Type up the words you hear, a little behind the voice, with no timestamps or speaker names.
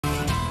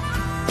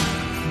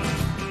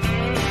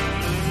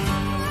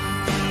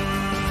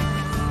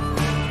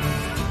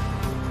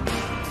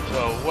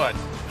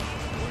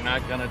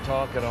not gonna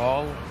talk at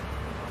all?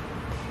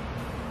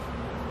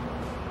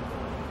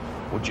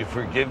 Would you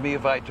forgive me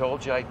if I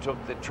told you I took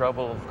the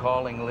trouble of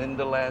calling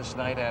Linda last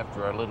night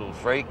after our little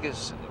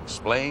fracas and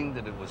explained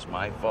that it was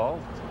my fault?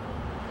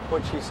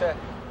 What'd she say?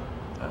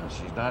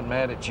 She's not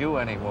mad at you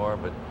anymore,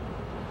 but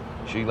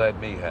she let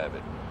me have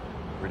it.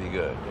 Pretty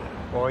good.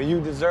 Well, you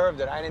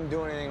deserved it. I didn't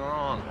do anything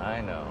wrong. I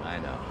know.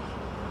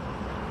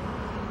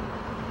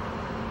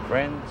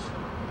 Friends?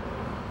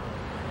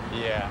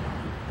 Yeah.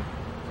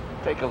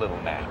 Take a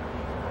little nap.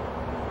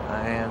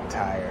 I am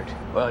tired.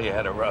 Well, you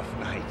had a rough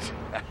night.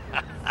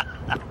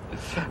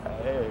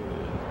 Hey.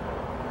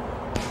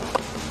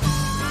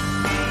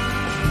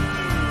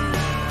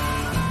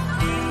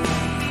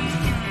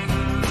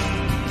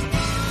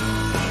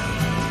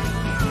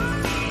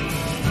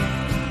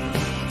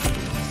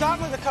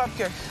 Stop with the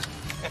cupcake.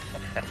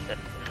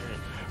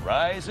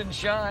 Rise and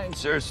shine,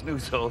 Sir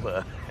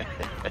Snoozola.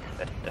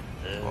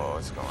 Oh,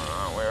 what's going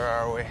on? Where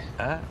are we?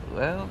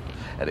 Well,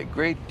 at a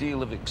great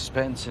deal of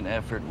expense and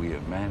effort, we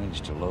have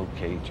managed to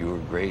locate your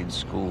grade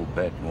school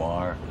bête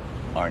noire,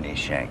 Arnie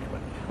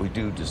Shankman. We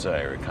do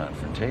desire a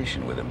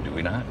confrontation with him, do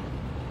we not?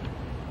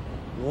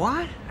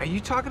 What? Are you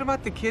talking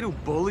about the kid who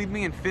bullied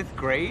me in 5th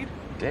grade?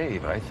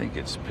 Dave, I think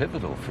it's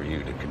pivotal for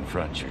you to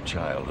confront your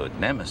childhood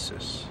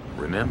nemesis.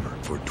 Remember,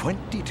 for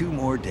 22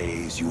 more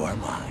days, you are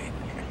mine.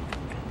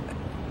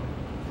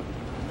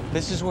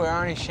 This is where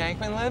Arnie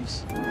Shankman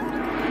lives?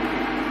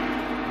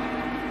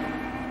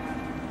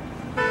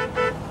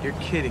 You're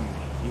kidding me.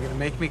 You're gonna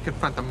make me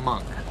confront the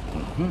monk.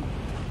 Mm-hmm.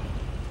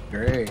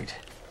 Great.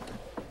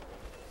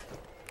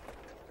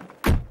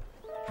 And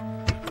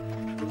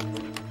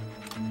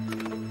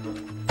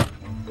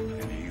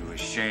are you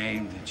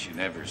ashamed that you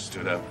never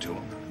stood up to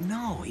him?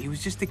 No, he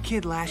was just a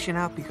kid lashing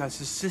out because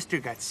his sister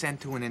got sent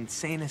to an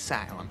insane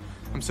asylum.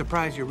 I'm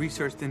surprised your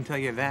research didn't tell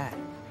you that.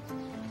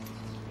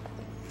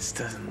 This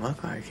doesn't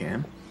look like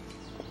him.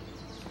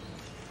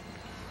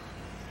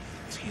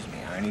 Excuse me,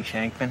 Arnie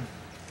Shankman.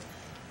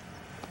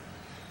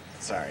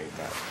 Sorry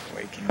about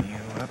waking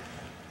you up.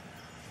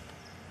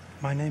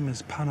 My name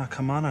is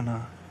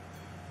Panakamanana.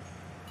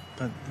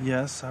 But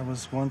yes, I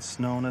was once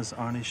known as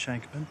Arnie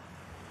Shankman.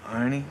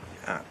 Arnie?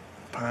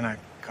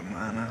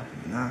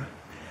 Panakamanana.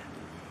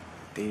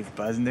 Dave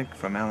Buttlick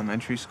from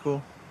elementary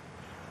school.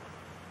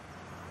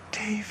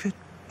 David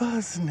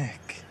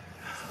Buttlick.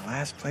 The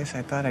last place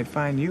I thought I'd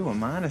find you, a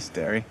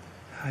monastery.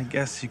 I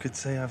guess you could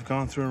say I've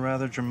gone through a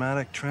rather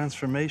dramatic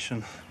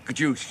transformation. Could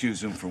you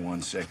excuse him for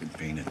 1 second,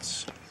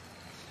 Peanuts?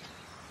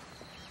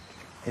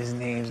 His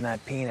name's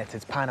not Peanuts,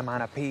 it's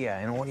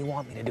Panamanapia. And what do you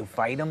want me to do,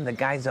 fight him? The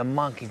guy's a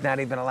monk. He's not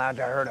even allowed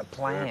to hurt a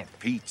plant. For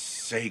Pete's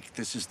sake,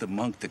 this is the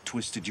monk that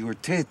twisted your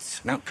tits.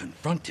 Now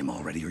confront him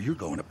already or you're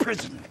going to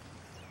prison.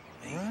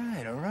 All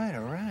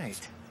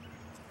right.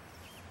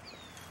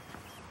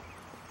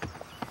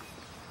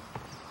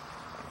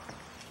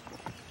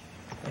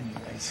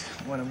 Anyways,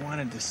 what I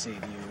wanted to say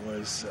to you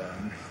was,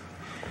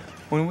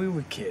 when we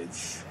were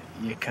kids,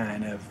 you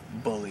kind of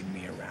bullied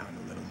me around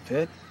a little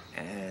bit,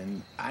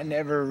 and I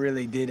never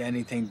really did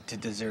anything to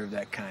deserve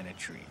that kind of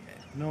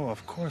treatment. No,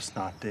 of course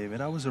not, David.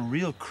 I was a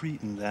real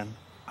cretin then.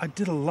 I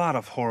did a lot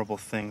of horrible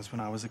things when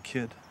I was a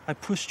kid. I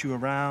pushed you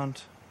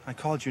around. I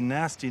called you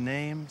nasty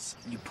names.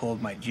 You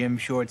pulled my gym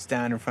shorts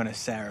down in front of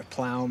Sarah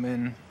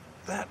Plowman.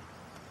 That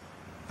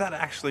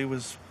actually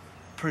was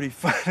pretty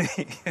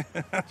funny.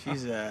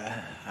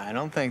 I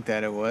don't think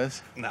that it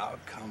was. Now,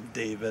 come,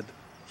 David.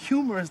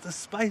 Humor is the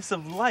spice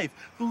of life.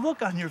 The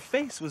look on your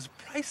face was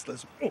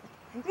priceless.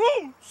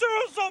 Oh,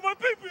 Sarah saw my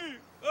pee-pee!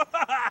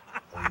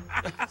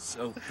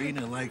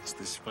 Sophina likes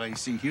the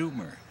spicy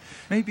humor.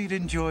 Maybe you'd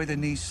enjoy the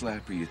knee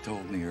slapper you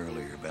told me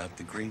earlier about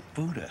the great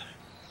Buddha.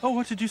 Oh,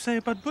 what did you say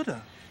about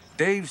Buddha?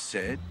 Dave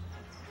said,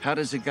 how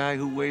does a guy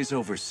who weighs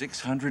over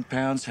 600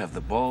 pounds have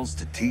the balls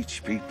to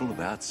teach people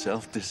about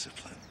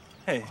self-discipline?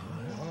 Hey,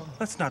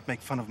 let's not make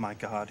fun of my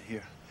God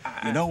here.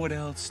 You know what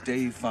else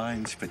Dave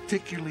finds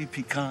particularly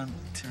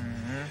piquant?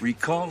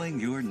 Recalling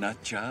your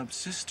nutjob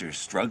sister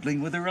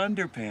struggling with her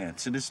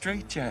underpants in a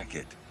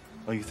straitjacket.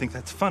 Oh, you think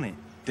that's funny?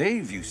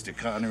 Dave used to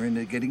con her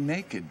into getting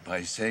naked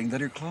by saying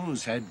that her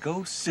clothes had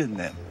ghosts in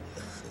them.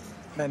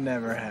 That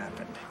never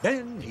happened.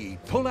 Then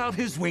he'd pull out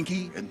his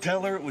winky and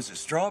tell her it was a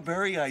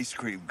strawberry ice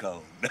cream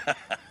cone.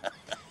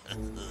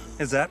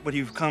 Is that what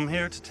you've come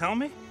here to tell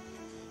me?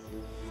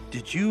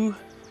 Did you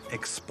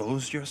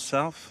expose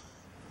yourself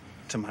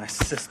to my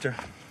sister?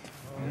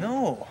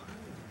 No.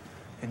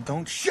 And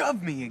don't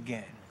shove me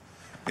again.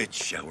 It's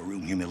shower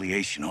room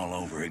humiliation all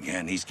over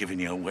again. He's giving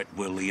you a wet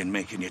willy and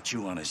making you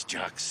chew on his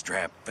jock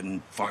strap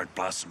and fart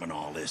blossom and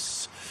all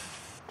this.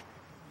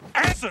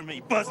 Answer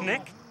me,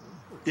 Buttlick!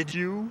 Did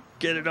you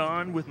get it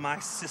on with my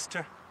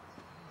sister?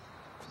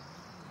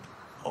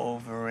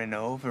 Over and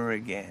over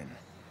again.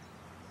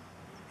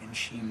 And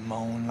she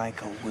moaned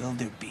like a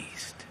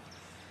wildebeest.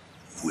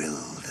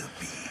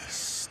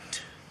 Wildebeest.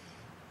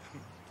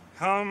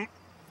 Oh!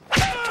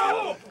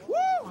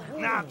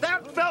 Now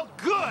that felt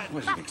good!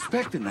 Wasn't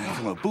expecting that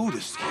from a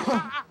Buddhist.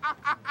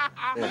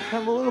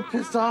 I'm a little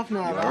pissed off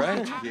now. All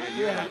right?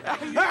 Yeah.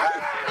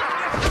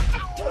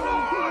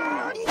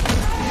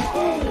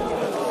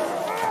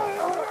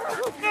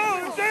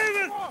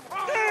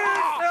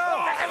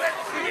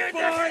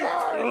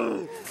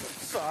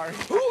 Sorry.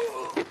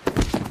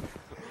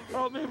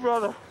 Help me,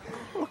 brother.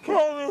 Okay.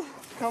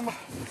 Help me.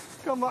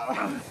 Come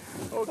on.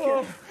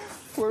 Okay.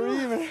 We're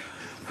even.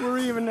 We're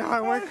even now.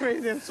 I went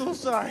crazy. I'm so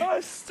sorry.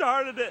 I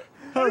started it.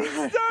 I'm gonna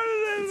finish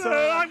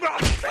it.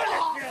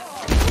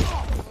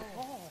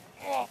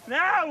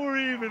 Now we're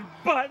even,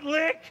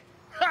 Buttlick.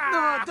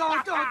 No,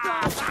 don't.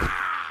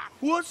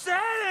 What's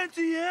that,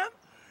 NTM?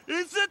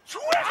 It's a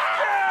twister!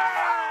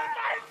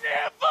 My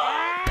nipple!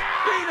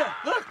 Peter,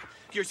 look!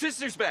 Your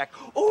sister's back.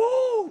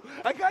 Ooh!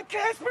 I got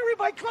Casper in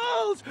my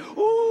clothes!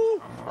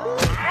 Ooh!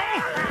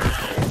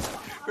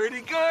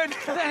 Pretty good.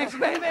 Thanks,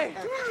 baby.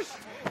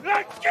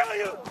 I'll kill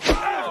you!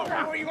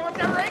 Oh, you want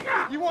that ring?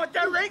 You want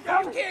that ring?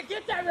 You can't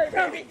get that ring,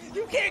 baby.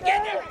 You can't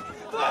get that ring.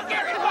 Look,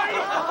 everybody.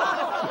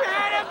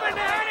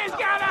 Banana's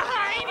got a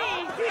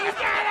hiney. He's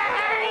got a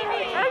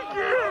hiney.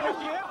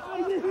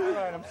 All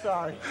right, I'm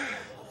sorry.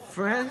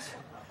 Friends?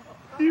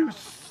 You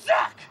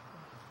suck!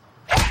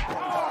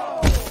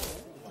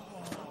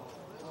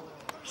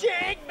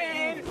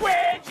 Shankman!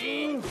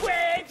 Wedgie!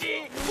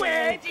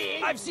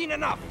 I've seen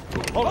enough.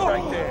 Hold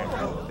right there.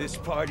 This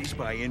party's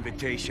by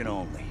invitation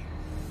only.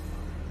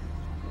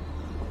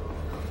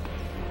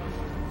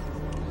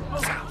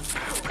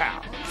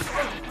 Pow.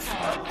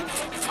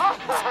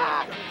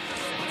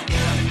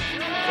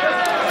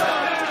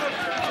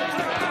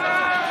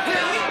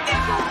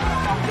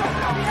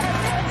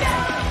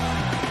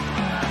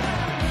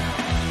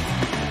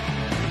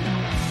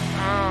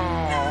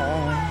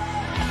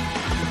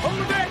 Hold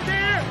it back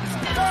there!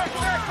 Back,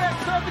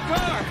 start the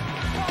car!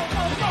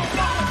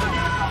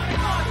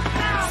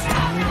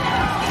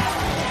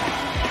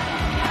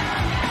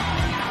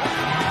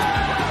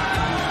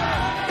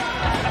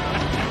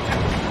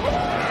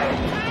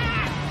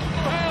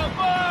 Oh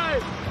boy!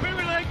 We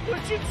were like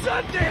pushing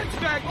Sundance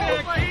back there,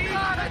 Oh my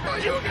God, I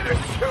thought you were gonna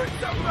shoot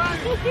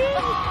somebody!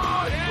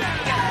 Oh,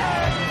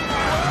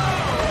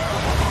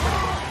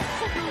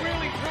 You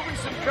really threw me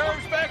some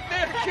curves back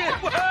there, kid.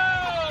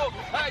 Whoa!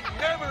 I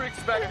never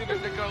expected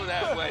it to go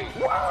that way.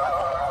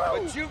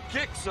 But you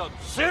kicked some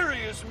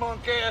serious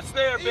monk ass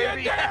there,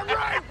 baby. You're damn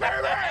right,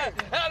 baby!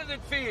 How did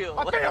it feel?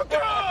 I feel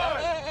good!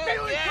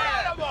 Feel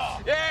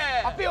incredible!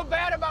 Yeah. I feel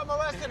bad about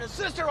molesting his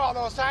sister all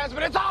those times,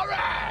 but it's all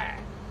right!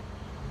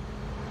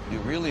 You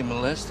really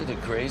molested a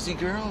crazy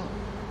girl?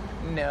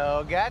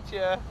 No,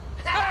 gotcha.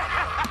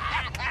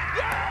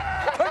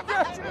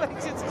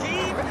 Congratulations,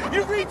 Keith!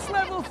 You reached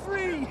level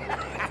 3!